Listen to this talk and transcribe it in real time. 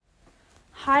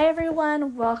Hi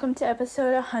everyone, welcome to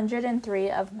episode 103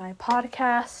 of my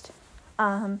podcast.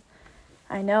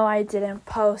 I know I didn't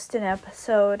post an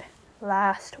episode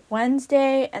last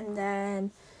Wednesday, and then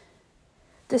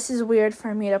this is weird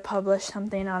for me to publish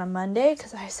something on a Monday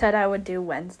because I said I would do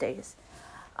Wednesdays.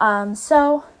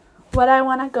 So what I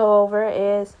want to go over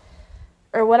is,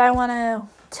 or what I want to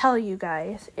tell you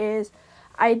guys is,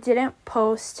 I didn't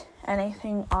post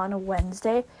anything on a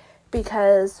Wednesday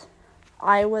because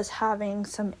I was having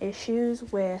some issues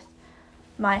with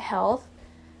my health,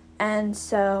 and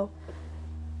so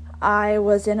I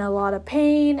was in a lot of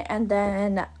pain, and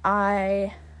then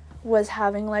I was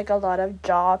having a lot of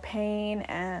jaw pain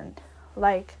and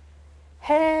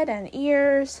head and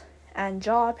ears and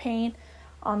jaw pain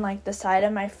on the side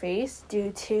of my face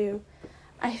due to,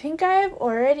 I think I've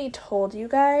already told you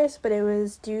guys, but it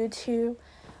was due to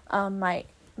my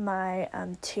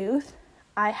tooth.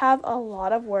 I have a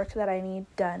lot of work that I need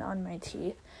done on my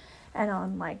teeth and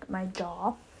on my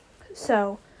jaw,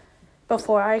 so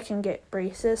before I can get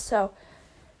braces. So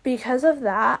because of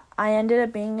that, I ended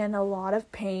up being in a lot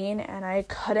of pain, and I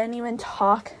couldn't even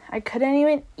talk. I couldn't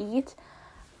even eat.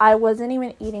 I wasn't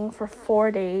even eating for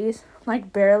 4 days,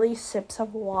 barely sips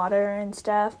of water and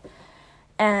stuff.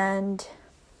 And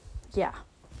yeah.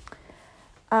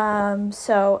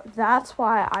 So that's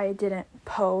why I didn't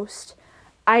post.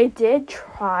 I did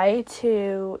try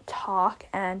to talk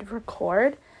and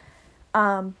record,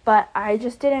 but I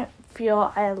just didn't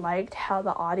feel I liked how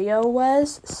the audio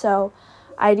was, so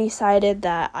I decided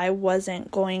that I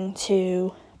wasn't going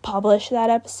to publish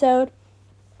that episode.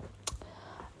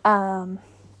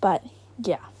 But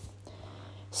yeah.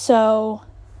 So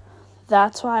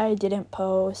that's why I didn't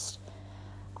post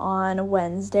on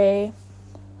Wednesday,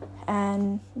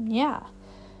 and yeah.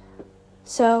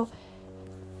 So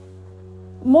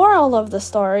moral of the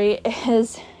story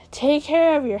is take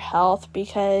care of your health,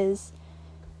 because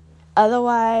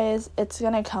otherwise it's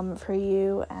going to come for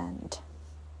you, and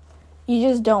you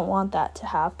just don't want that to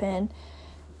happen.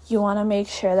 You want to make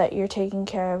sure that you're taking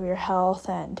care of your health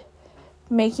and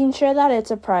making sure that it's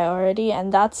a priority,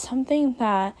 and that's something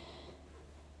that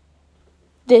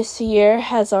this year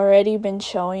has already been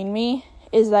showing me,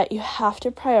 is that you have to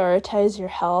prioritize your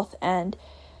health, and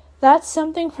that's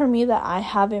something for me that I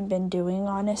haven't been doing,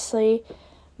 honestly.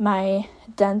 My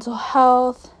dental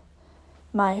health,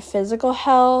 my physical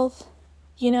health,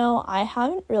 I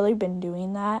haven't really been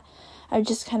doing that. I've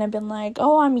just kind of been like,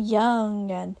 oh, I'm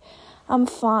young and I'm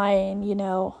fine,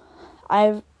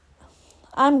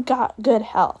 I'm got good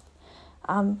health.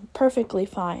 I'm perfectly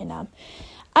fine.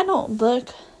 I don't look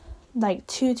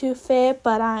too fit,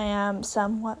 but I am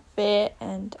somewhat fit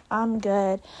and I'm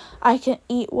good. I can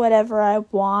eat whatever I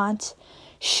want,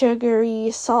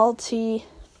 sugary, salty,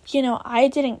 I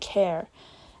didn't care.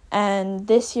 And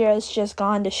this year has just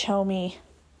gone to show me,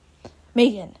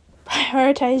 Megan,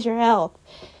 prioritize your health.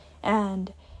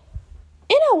 And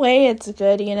in a way it's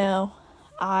good,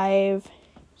 I've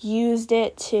used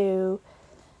it to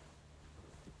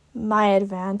my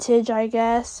advantage, I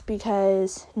guess,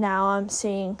 because now I'm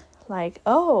seeing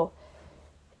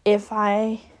if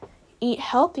I eat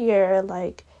healthier,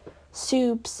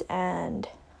 soups and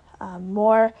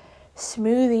more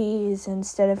smoothies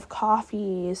instead of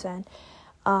coffees, and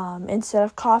instead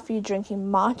of coffee, drinking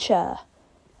matcha,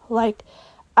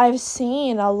 I've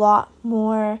seen a lot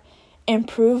more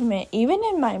improvement, even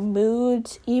in my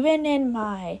moods, even in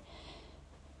my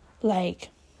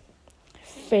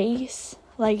face.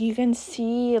 You can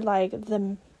see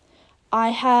I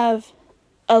have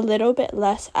a little bit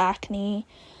less acne.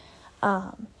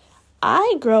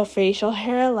 I grow facial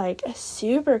hair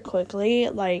super quickly.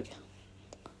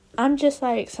 I'm just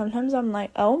sometimes I'm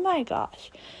oh my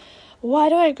gosh, why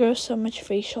do I grow so much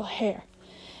facial hair?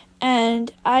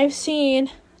 And I've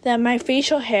seen that my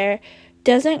facial hair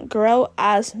doesn't grow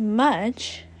as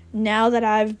much now that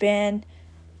I've been,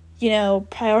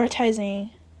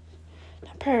 prioritizing.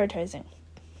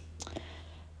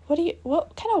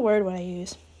 What kind of word would I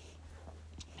use?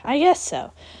 I guess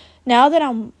so. Now that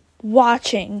I'm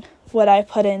watching what I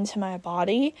put into my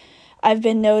body, I've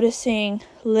been noticing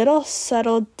little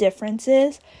subtle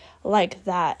differences like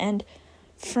that. And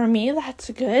for me, that's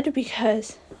good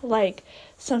because,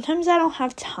 sometimes I don't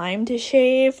have time to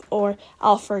shave, or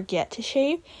I'll forget to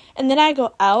shave. And then I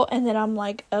go out and then I'm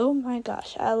oh my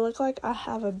gosh, I look like I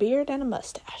have a beard and a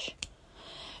mustache.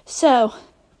 So,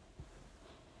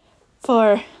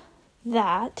 for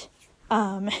that,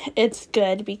 it's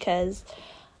good because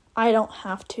I don't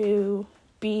have to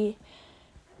be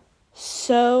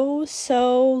so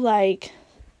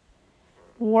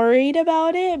worried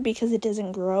about it because it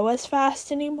doesn't grow as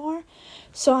fast anymore.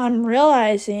 So I'm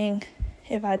realizing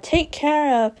if I take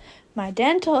care of my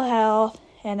dental health,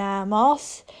 and I'm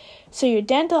also, so your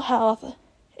dental health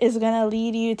is going to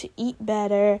lead you to eat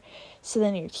better, so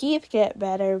then your teeth get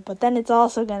better, but then it's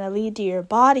also going to lead to your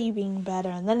body being better,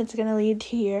 and then it's going to lead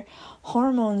to your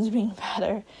hormones being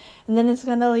better, and then it's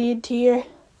going to lead to your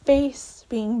face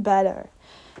being better.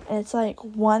 And it's like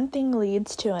one thing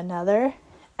leads to another,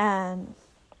 and,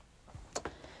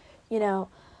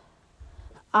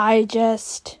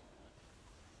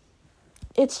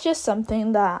 it's just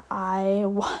something that I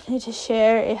wanted to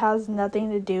share. It has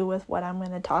nothing to do with what I'm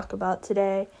going to talk about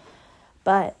today,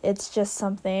 but it's just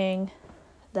something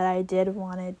that I did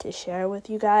wanted to share with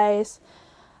you guys.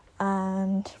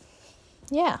 And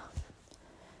yeah,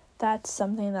 that's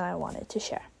something that I wanted to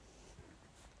share.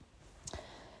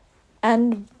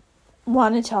 And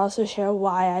wanted to also share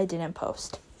why I didn't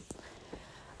post.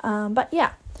 But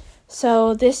yeah,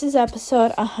 so this is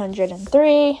episode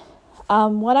 103.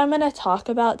 What I'm going to talk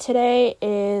about today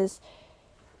is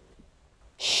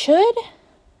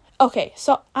okay,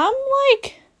 so I'm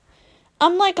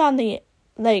on the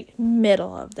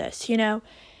middle of this,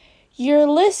 You're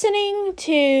listening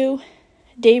to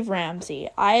Dave Ramsey.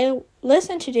 I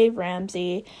listen to Dave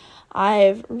Ramsey.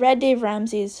 I've read Dave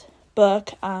Ramsey's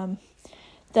book, the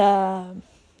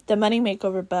Money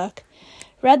Makeover book.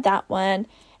 Read that one.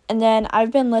 And then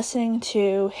I've been listening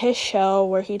to his show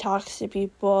where he talks to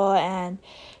people and,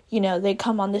 they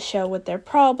come on the show with their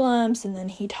problems and then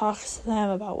he talks to them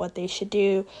about what they should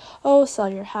do. Oh, sell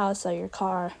your house, sell your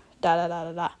car,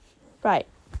 da-da-da-da-da. Right.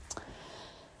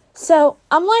 So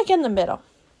I'm in the middle.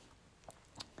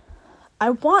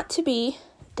 I want to be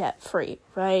debt-free,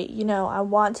 right? I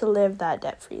want to live that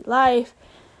debt-free life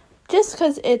just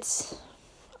because it's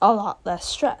a lot less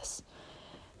stress.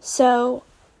 So,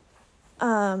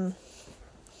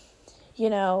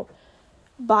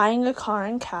 buying a car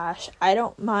in cash, I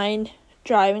don't mind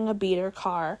driving a beater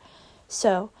car.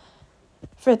 So,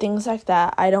 for things like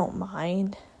that, I don't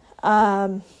mind.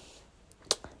 I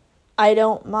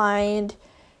don't mind,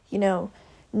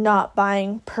 not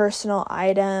buying personal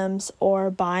items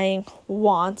or buying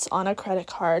wants on a credit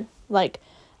card.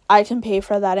 I can pay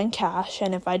for that in cash,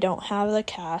 and if I don't have the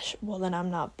cash, well, then I'm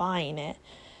not buying it.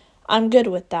 I'm good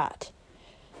with that.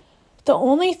 The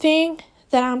only thing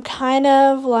that I'm kind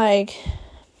of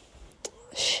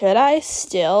should I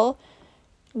still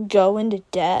go into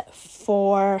debt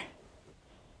for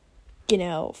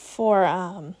the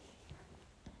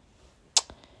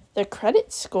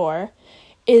credit score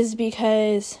is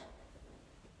because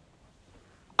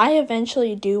I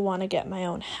eventually do want to get my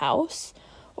own house,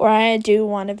 or I do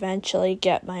want to eventually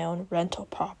get my own rental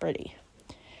property.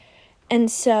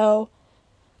 And so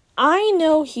I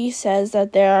know he says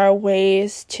that there are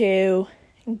ways to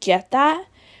get that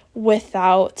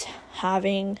without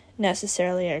having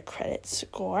necessarily a credit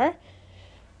score,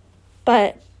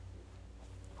 but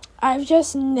I've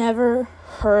just never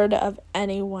heard of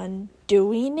anyone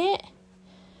doing it.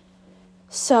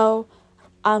 So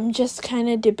I'm just kind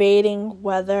of debating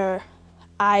whether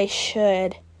I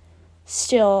should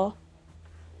still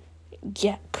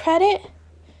get credit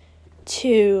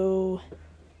to,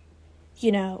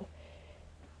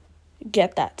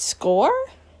 get that score,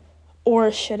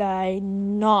 or should I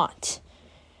not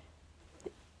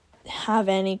have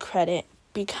any credit,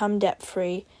 become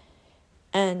debt-free,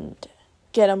 and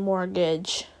get a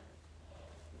mortgage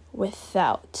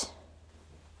without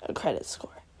a credit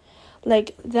score?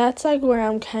 That's where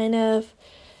I'm kind of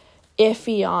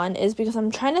iffy on, is because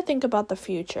I'm trying to think about the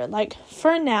future.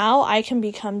 For now, I can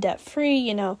become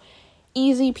debt-free,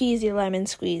 easy peasy lemon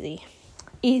squeezy.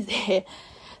 Easy.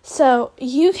 So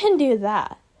you can do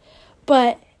that.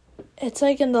 But it's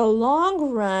in the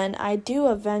long run, I do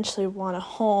eventually want a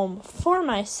home for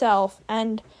myself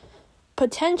and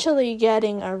potentially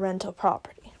getting a rental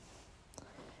property.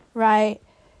 Right?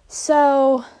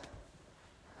 So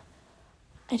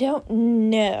I don't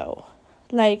know.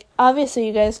 Obviously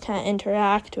you guys can't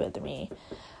interact with me,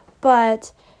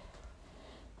 but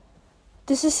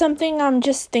this is something I'm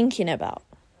just thinking about,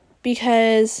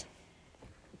 because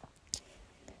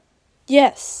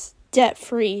yes,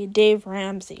 debt-free, Dave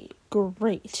Ramsey,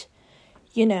 great,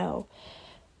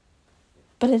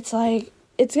 but it's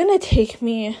it's gonna take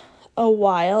me a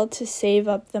while to save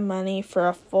up the money for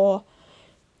a full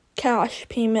cash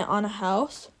payment on a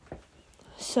house.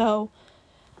 So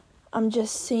I'm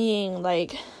just seeing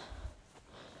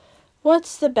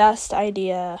what's the best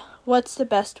idea? What's the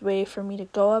best way for me to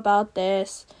go about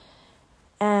this?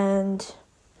 And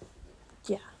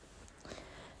yeah.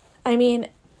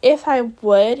 If I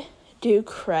would do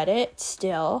credit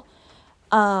still,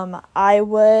 I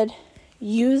would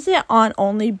use it on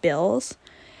only bills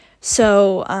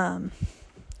So,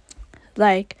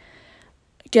 like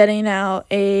getting out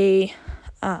a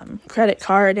credit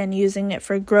card and using it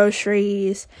for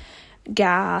groceries,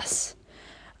 gas,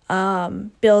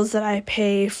 bills that I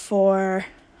pay for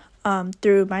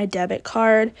through my debit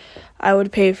card, I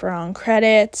would pay for on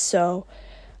credit. So,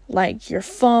 like your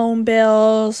phone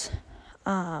bills,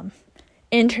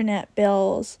 internet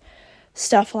bills,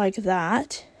 stuff like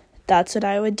that. That's what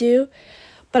I would do.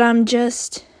 But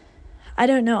I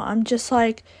don't know. I'm just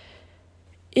like,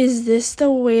 is this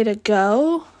the way to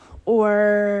go?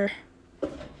 Or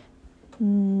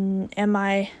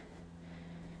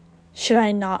should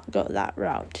I not go that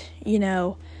route?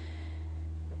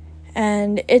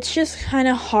 And it's just kind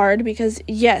of hard because,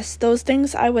 yes, those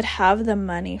things I would have the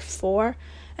money for,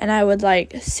 and I would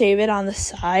like save it on the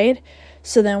side.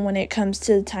 So then when it comes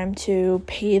to the time to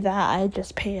pay that, I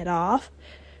just pay it off.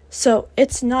 So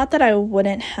it's not that I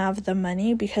wouldn't have the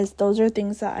money, because those are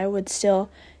things that I would still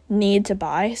need to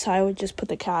buy. So I would just put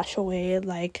the cash away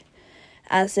like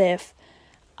as if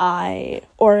I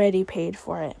already paid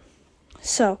for it.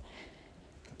 So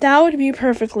that would be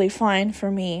perfectly fine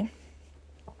for me.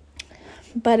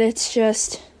 But it's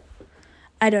just,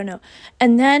 I don't know.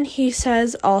 And then he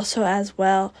says also as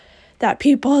well that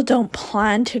people don't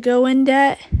plan to go in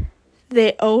debt.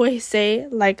 They always say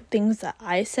like things that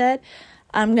I said.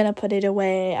 I'm going to put it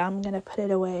away.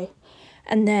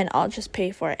 And then I'll just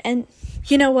pay for it. And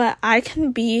you know what? I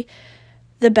can be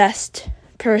the best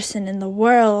person in the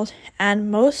world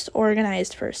and most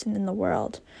organized person in the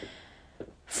world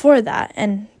for that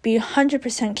and be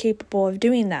 100% capable of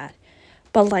doing that.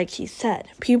 But like he said,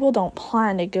 people don't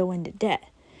plan to go into debt.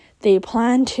 They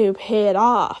plan to pay it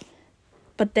off,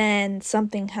 but then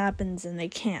something happens and they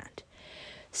can't.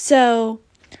 So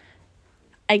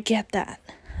I get that.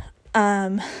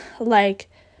 Like,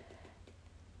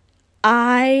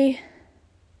 I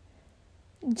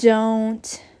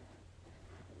don't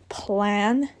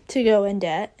plan to go in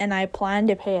debt, and I plan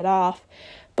to pay it off.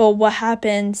 But what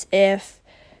happens if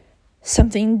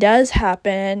something does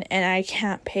happen and I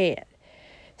can't pay it?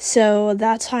 So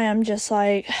that's why I'm just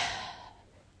like,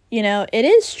 it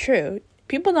is true.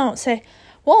 People don't say,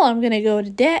 well, I'm going to go to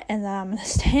debt and then I'm going to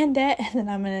stay in debt and then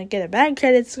I'm going to get a bad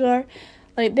credit score.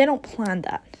 Like, they don't plan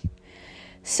that.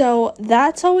 So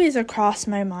that's always across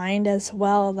my mind as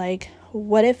well. Like,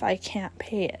 what if I can't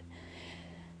pay it?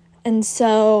 And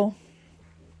so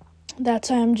that's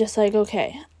why I'm just like,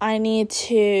 okay, I need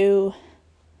to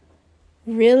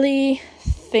really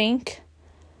think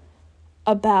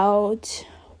about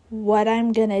what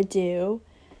I'm going to do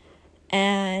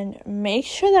and make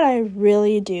sure that I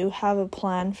really do have a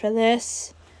plan for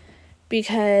this,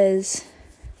 because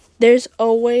there's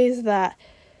always that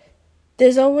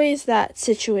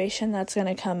situation that's going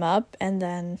to come up and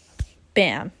then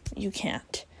bam, you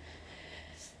can't.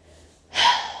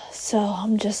 So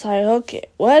I'm just like, okay,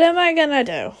 what am I going to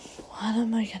do?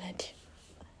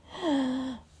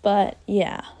 But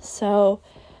yeah, so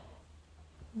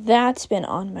that's been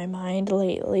on my mind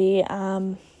lately.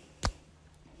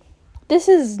 This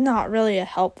is not really a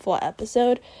helpful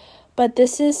episode, but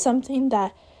this is something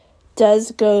that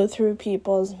does go through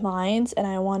people's minds, and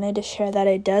I wanted to share that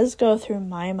it does go through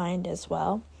my mind as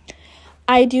well.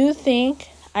 I do think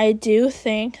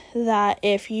that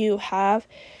if you have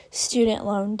student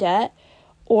loan debt,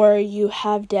 or you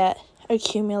have debt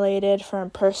accumulated from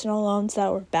personal loans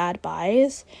that were bad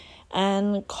buys,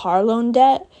 and car loan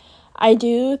debt, I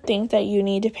do think that you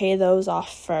need to pay those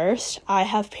off first. I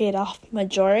have paid off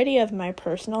majority of my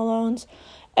personal loans.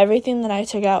 Everything that I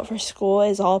took out for school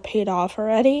is all paid off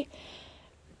already.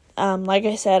 Like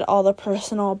I said, all the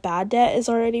personal bad debt is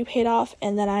already paid off,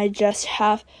 and then I just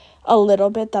have a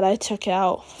little bit that I took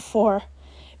out for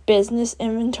business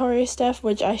inventory stuff,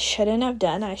 which I shouldn't have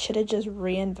done. I should have just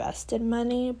reinvested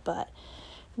money, but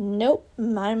nope,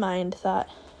 my mind thought,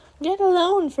 get a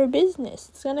loan for business,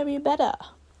 it's gonna be better.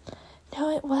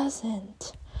 No, it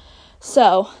wasn't.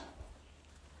 So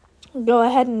go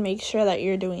ahead and make sure that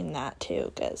you're doing that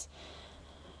too, because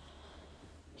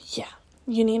yeah,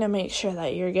 you need to make sure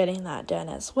that you're getting that done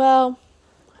as well.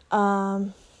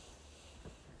 But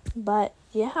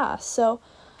yeah, so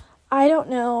I don't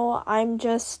know, I'm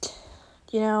just,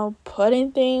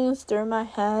 putting things through my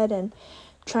head and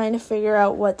trying to figure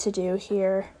out what to do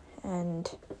here,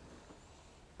 and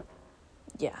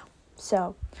yeah,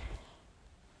 so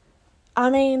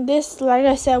this, like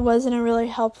I said, wasn't a really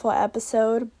helpful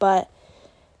episode, but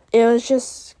it was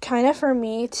just kind of for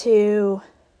me to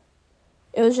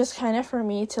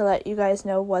let you guys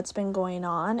know what's been going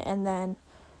on, and then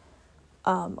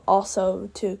also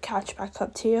to catch back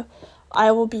up to you.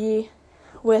 I will be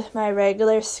with my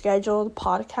regular scheduled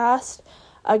podcast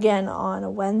again on a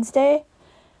Wednesday.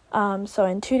 So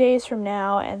in 2 days from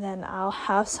now, and then I'll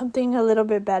have something a little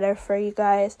bit better for you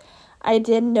guys. I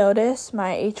did notice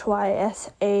my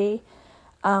HYSA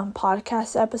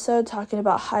podcast episode talking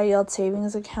about high yield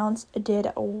savings accounts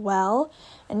did well,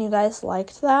 and you guys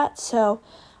liked that. So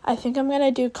I think I'm going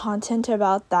to do content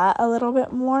about that a little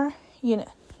bit more.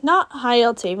 Not high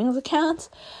yield savings accounts,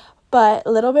 but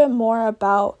a little bit more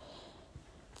about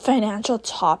financial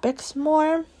topics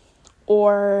more,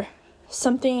 or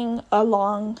something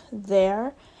along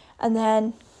there. And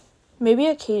then maybe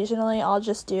occasionally I'll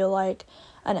just do like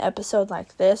an episode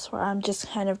like this where I'm just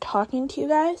kind of talking to you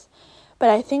guys. But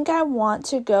I think I want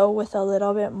to go with a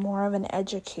little bit more of an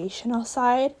educational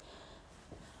side.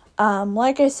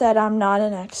 Like I said, I'm not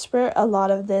an expert. A lot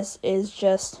of this is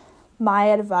just my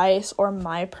advice or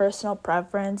my personal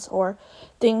preference or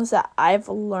things that I've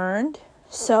learned.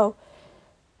 So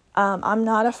I'm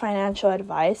not a financial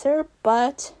advisor,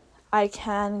 but I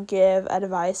can give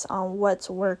advice on what's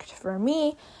worked for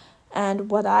me and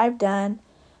what I've done.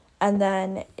 And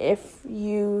then if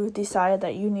you decide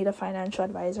that you need a financial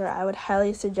advisor, I would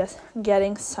highly suggest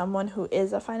getting someone who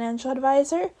is a financial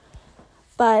advisor.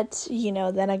 But,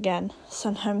 then again,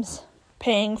 sometimes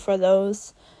paying for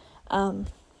those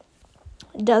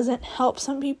doesn't help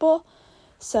some people.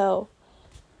 So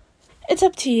it's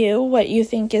up to you what you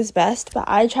think is best. But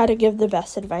I try to give the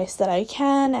best advice that I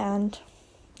can. And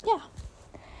yeah.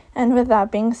 And with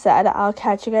that being said, I'll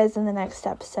catch you guys in the next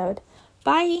episode.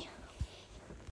 Bye!